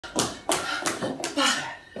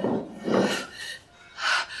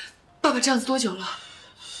爸爸这样子多久了？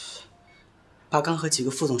爸刚和几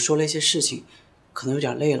个副总说了一些事情，可能有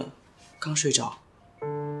点累了，刚睡着。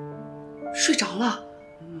睡着了？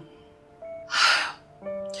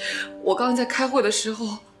我刚刚在开会的时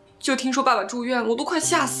候就听说爸爸住院了，我都快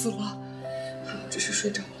吓死了。只是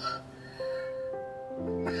睡着了。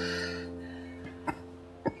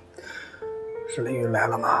是凌云来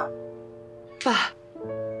了吗？爸，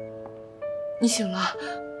你醒了，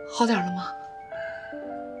好点了吗？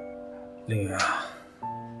凌云啊，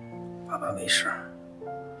爸爸没事。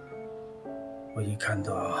我一看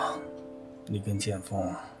到你跟剑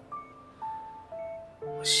锋，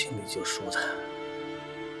我心里就舒坦。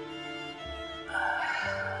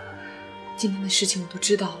今天的事情我都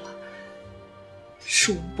知道了，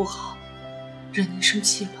是我们不好，惹您生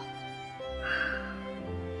气了。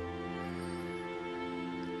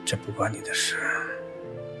这不关你的事。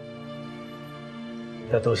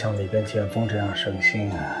要都像你跟剑锋这样省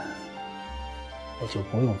心啊，我就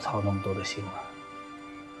不用操那么多的心了。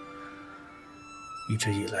一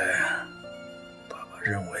直以来，爸爸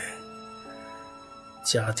认为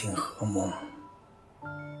家庭和睦，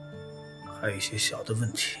还有一些小的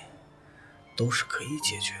问题，都是可以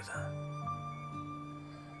解决的。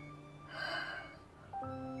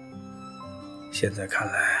现在看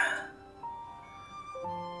来，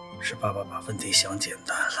是爸爸把问题想简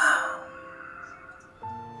单了。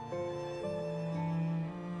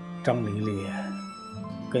张黎黎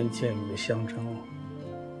跟建宇的相争，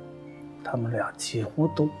他们俩几乎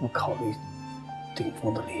都不考虑顶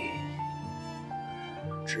峰的利益，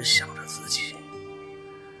只想着自己，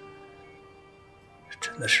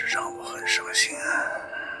真的是让我很伤心啊！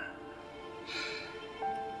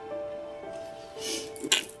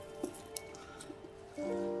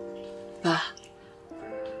爸，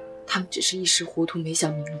他们只是一时糊涂，没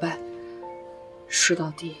想明白。说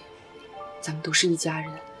到底，咱们都是一家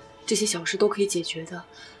人，这些小事都可以解决的。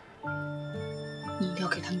你一定要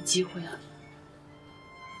给他们机会啊！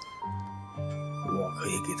我可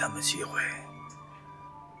以给他们机会，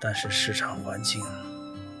但是市场环境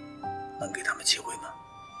能给他们机会吗？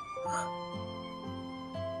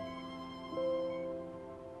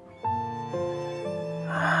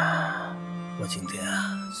我今天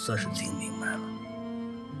算是听明白了，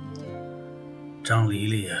张黎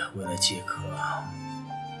黎为了借壳，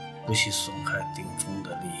不惜损害顶峰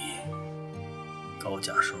的利益，高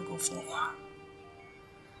价收购风华。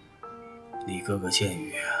你哥哥建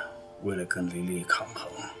宇为了跟黎黎抗衡，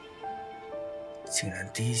竟然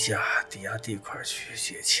低价抵押地块去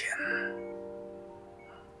借钱。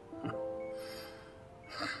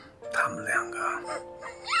他们两个，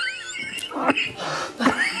爸，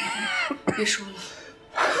别说了。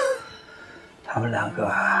他们两个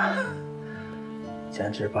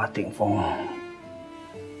简直把顶峰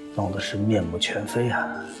弄得是面目全非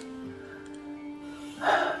啊！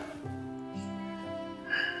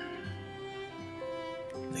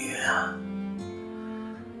李云啊，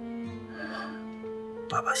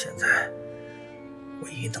爸爸现在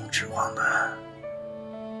唯一能指望的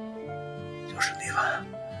就是你了。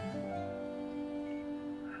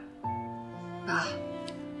爸，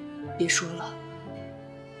别说了，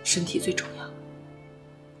身体最重要。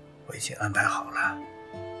我已经安排好了，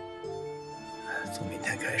从明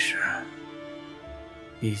天开始，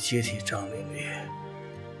你接替张黎黎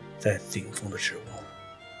在顶峰的职务，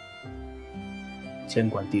监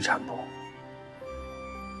管地产部。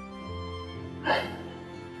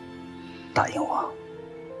答应我，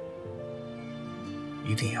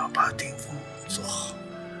一定要把顶峰做好。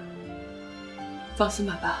放心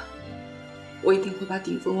吧，爸，我一定会把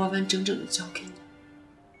顶峰完完整整的交给你。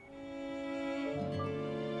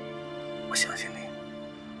我相信你。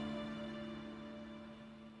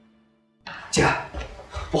姐，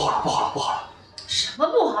不好了，不好了，不好了！什么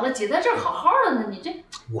不好了？姐在这儿好好的呢，你这……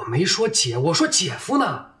我没说姐，我说姐夫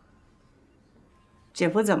呢。姐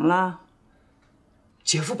夫怎么了？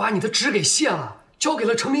姐夫把你的纸给卸了，交给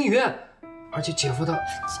了程明云，而且姐夫的……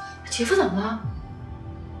姐夫怎么了？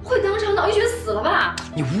会当场脑溢血死了吧？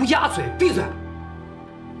你乌鸦嘴，闭嘴！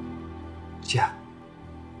姐，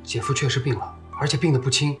姐夫确实病了，而且病得不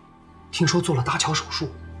轻，听说做了搭桥手术。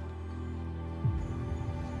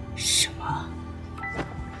什么？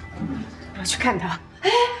我要去看他。哎，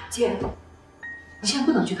姐，你现在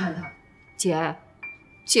不能去看他。姐，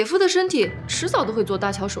姐夫的身体迟早都会做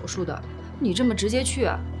搭桥手术的，你这么直接去，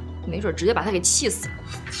没准直接把他给气死了。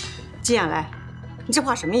季亚来，你这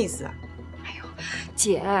话什么意思啊？哎呦，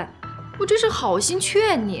姐，我这是好心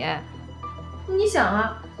劝你。你想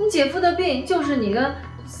啊，你姐夫的病就是你跟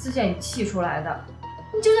司建宇气出来的，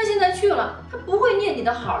你就算现在去了，他不会念你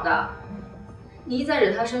的好的。你一再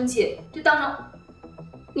惹他生气，就当成……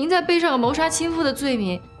您再背上个谋杀亲夫的罪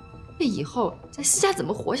名，那以后在私家怎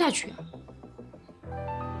么活下去啊？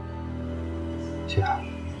姐，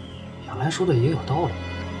杨澜说的也有道理。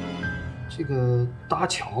这个搭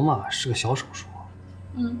桥嘛是个小手术，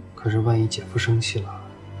可是万一姐夫生气了，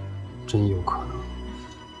真有可能。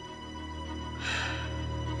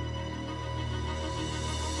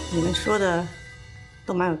你们说的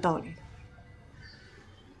都蛮有道理的。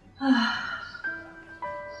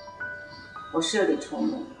我是有点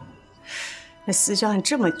冲动。那司教案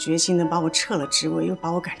这么决心的把我撤了职位，又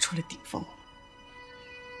把我赶出了顶峰，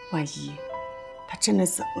万一他真的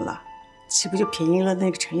怎么了，岂不就便宜了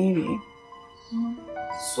那个陈凌云？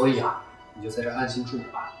所以啊，你就在这安心住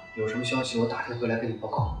吧，有什么消息我打听回来跟你报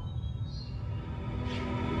告。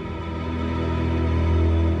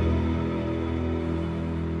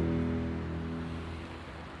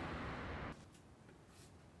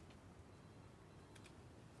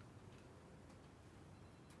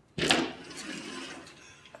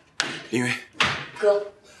凌云，哥，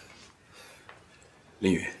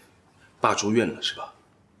凌云，爸住院了是吧？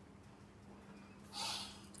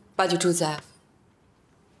爸就住在。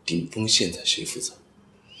顶峰现在谁负责？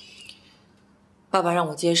爸爸让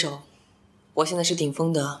我接手，我现在是顶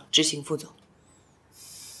峰的执行副总。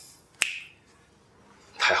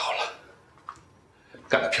太好了，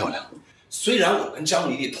干得漂亮！虽然我跟张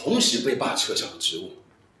丽丽同时被爸撤销了职务，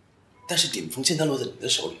但是顶峰现在落在你的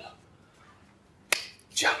手里了。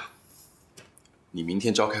这样，你明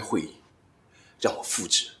天召开会议，让我复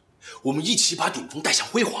职，我们一起把顶峰带向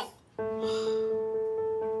辉煌。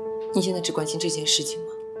你现在只关心这件事情吗？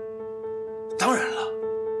当然了，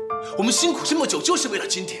我们辛苦这么久就是为了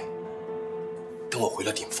今天。等我回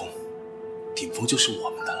了顶峰，顶峰就是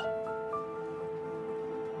我们的了。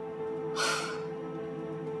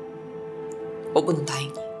我不能答应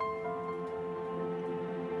你。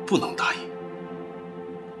不能答应？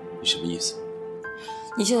你什么意思？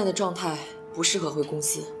你现在的状态不适合回公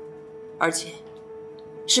司，而且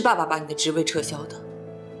是爸爸把你的职位撤销的，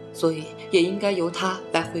所以也应该由他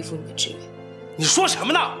来恢复你的职位。你说什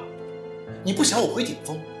么呢？你不想我回顶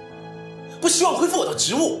峰，不希望恢复我的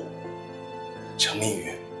职务？程明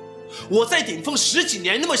宇，我在顶峰10几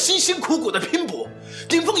年那么辛辛苦苦的拼搏，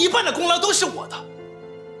顶峰一半的功劳都是我的，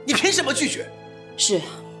你凭什么拒绝？是，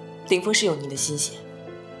顶峰是有你的心血，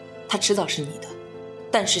他迟早是你的，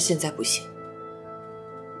但是现在不行。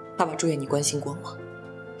爸爸住院你关心过吗？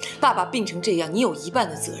爸爸病成这样，你有一半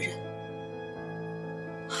的责任。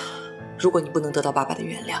如果你不能得到爸爸的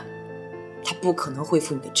原谅，他不可能恢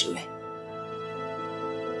复你的职位。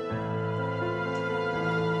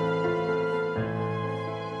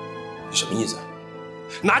你什么意思？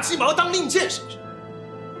拿鸡毛当令箭是不是？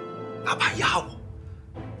哪怕压我，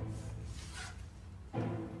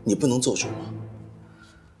你不能做主吗？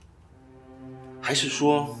还是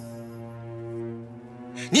说，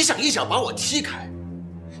你想一脚把我踢开，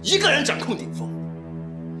一个人掌控顶峰？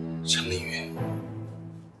程凌云，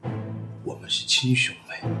我们是亲兄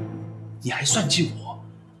妹，你还算计我？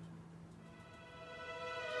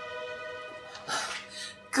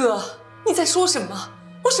哥，你在说什么？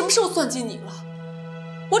我什么时候算计你了？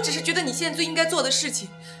我只是觉得你现在最应该做的事情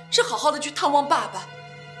是好好的去探望爸爸，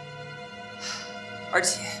而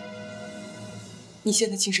且你现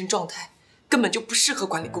在精神状态根本就不适合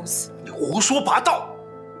管理公司。你胡说八道！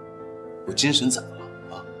我精神怎么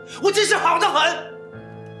了啊？我精神好得很。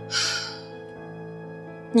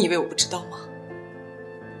你以为我不知道吗？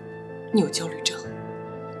你有焦虑症，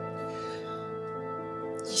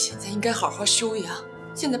你现在应该好好休养。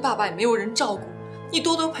现在爸爸也没有人照顾，你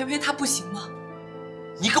多多陪陪他不行吗？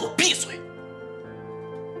你给我闭嘴！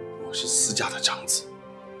我是私家的长子，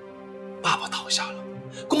爸爸倒下了，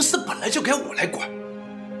公司本来就该我来管。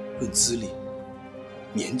论资历、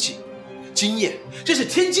年纪、经验，这是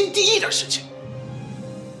天经地义的事情。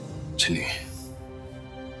陈女，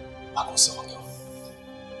把公司还给我。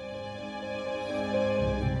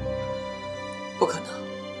不可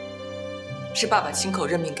能，是爸爸亲口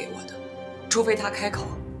任命给我的，除非他开口，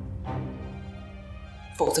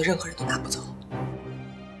否则任何人都拿不走。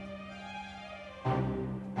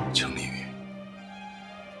程丽云，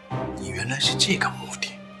你原来是这个目的，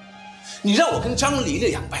你让我跟张黎丽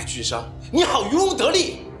两败俱伤，你好渔翁得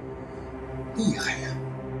利，厉害呀，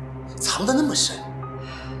藏得那么深。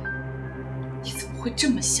你怎么会这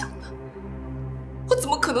么想呢？我怎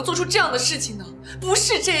么可能做出这样的事情呢？不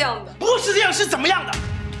是这样的，不是这样是怎么样的？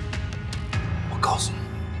我告诉你，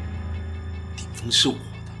顶峰是我的，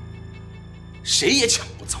谁也抢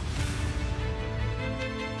不走。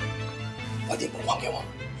把顶峰还给我，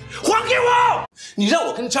还给我！你让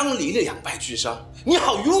我跟张黎丽两败俱伤，你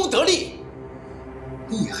好渔翁得利，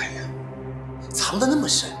厉害呀，藏得那么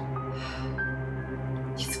深？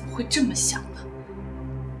你怎么会这么想呢？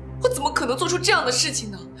我怎么可能做出这样的事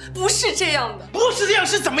情呢？不是这样的，不是这样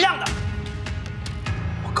是怎么样的？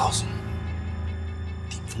我告诉你，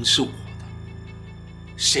顶峰是我的，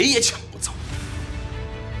谁也抢不走。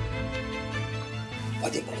把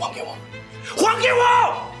顶峰还给我，还给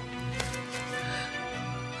我！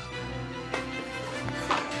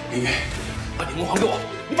林月，把顶峰还给我！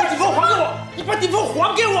你把顶峰还给我！你把顶峰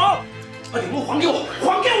还给我！把顶峰还给我！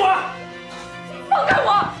还给我！放开我！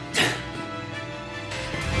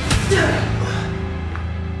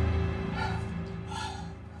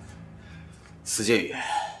司建宇，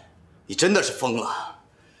你真的是疯了！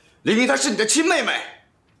玲玲她是你的亲妹妹，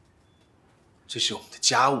这是我们的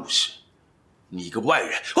家务事，你一个外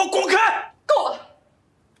人，给我滚开！够了！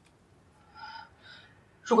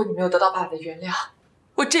如果你没有得到爸爸的原谅，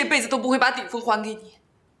我这辈子都不会把顶峰还给你。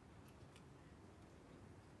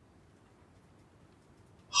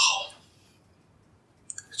好，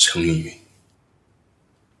程凌云，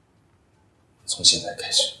从现在开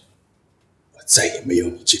始，我再也没有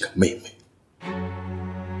你这个妹妹。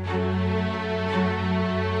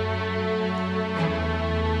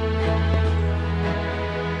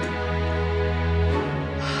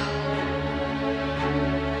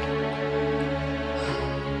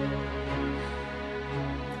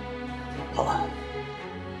好了，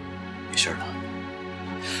没事了。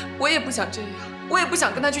我也不想这样，我也不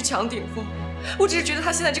想跟他去抢顶峰，我只是觉得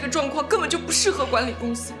他现在这个状况根本就不适合管理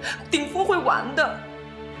公司，顶峰会完的。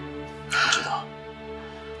我知道，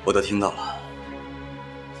我都听到了。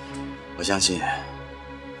我相信，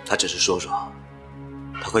他只是说说，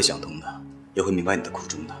他会想通的，也会明白你的苦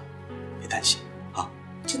衷的，别担心啊。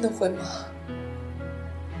真的会吗？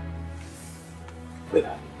会的，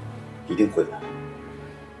一定会的。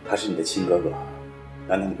他是你的亲哥哥，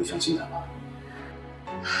难道你不相信他吗？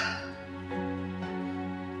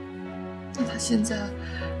那他现在……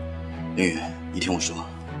凌云，你听我说，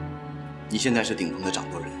你现在是顶峰的掌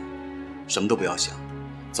舵人，什么都不要想，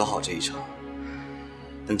走好这一场。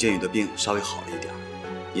等建宇的病稍微好了一点，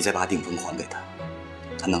你再把顶峰还给他，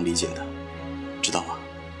他能理解的，知道吗？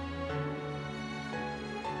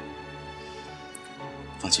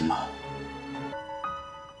放心吧。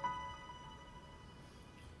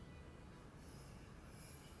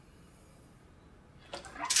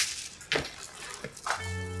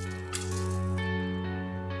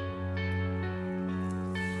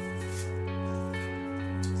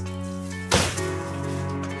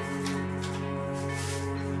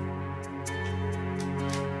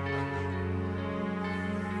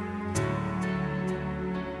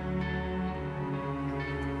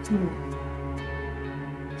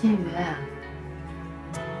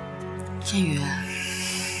建宇，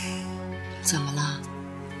怎么了？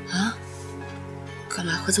啊？干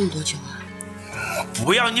嘛喝这么多酒啊？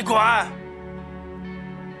不要你管！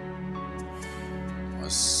我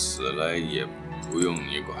死了也不用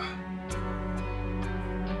你管。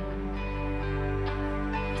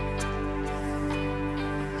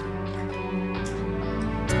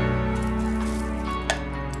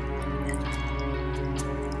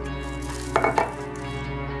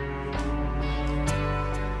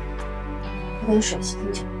喝点水醒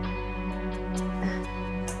醒。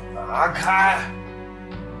拿开！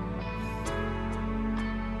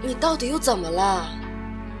你到底又怎么了？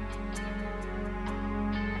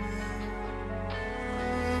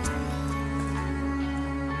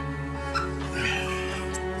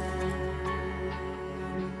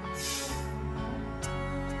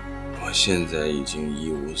我现在已经一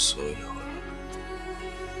无所有了，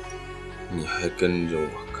你还跟着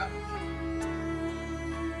我干嘛？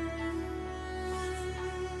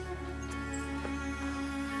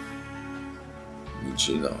你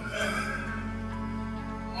知道吗？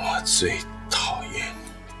我最讨厌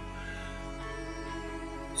你，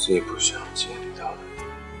最不想见到的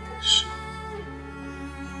也是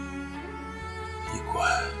你。滚！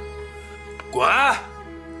滚！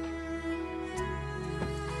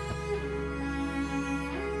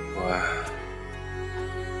滚！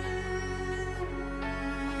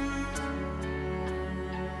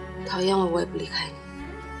讨厌我，我也不离开你。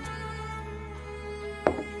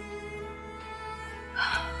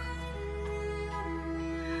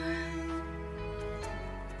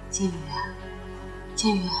建宇，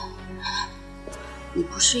建宇，你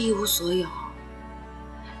不是一无所有，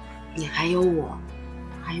你还有我，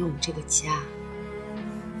还有我们这个家。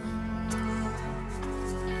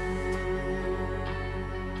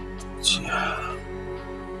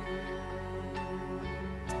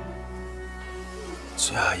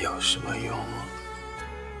家有什么用啊？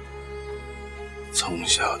从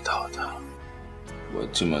小到大，我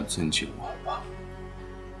这么尊敬我爸，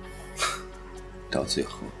到最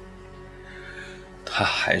后他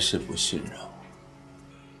还是不信任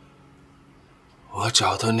我。我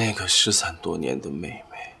找到那个失散多年的妹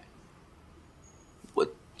妹，我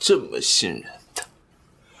这么信任她，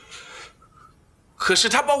可是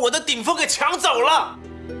她把我的顶峰给抢走了。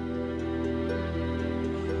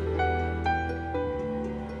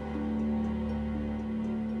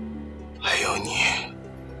还有你，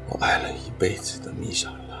我爱了一辈子的米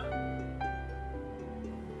小兰，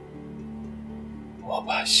我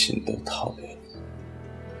把心都掏给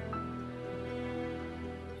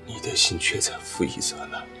你，你的心却在负一责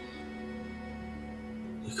呢。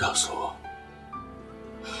你告诉我，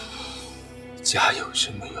家有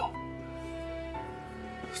什么用？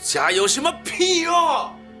家有什么屁用？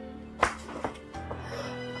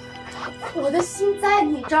我的心在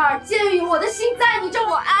你这儿，建宇，我的心在你这儿，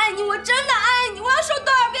我爱你，我真的爱你，我要说多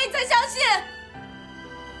少遍你才相信？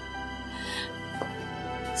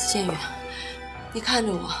司建宇，你看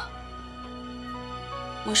着我，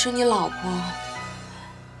我是你老婆，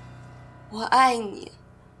我爱你，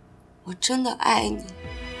我真的爱你。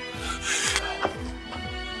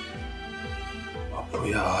我不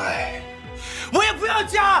要爱，我也不要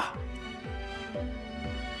家，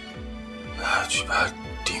我要去把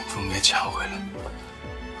顶峰给抢回来。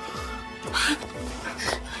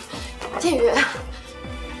建宇，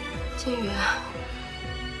建宇，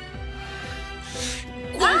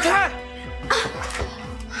滚开！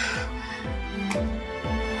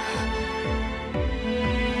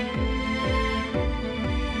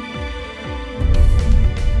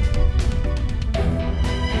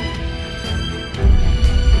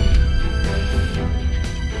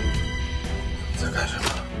在干什么？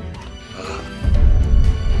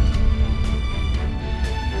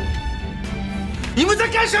你们在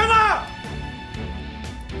干什么？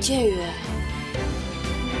建宇，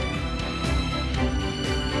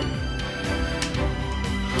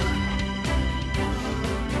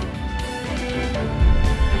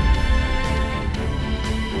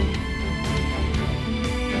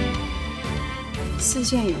司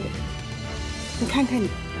建宇，你看看你，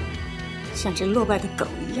像只落败的狗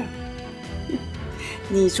一样，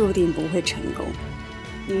你注定不会成功，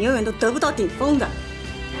你永远都得不到顶峰的。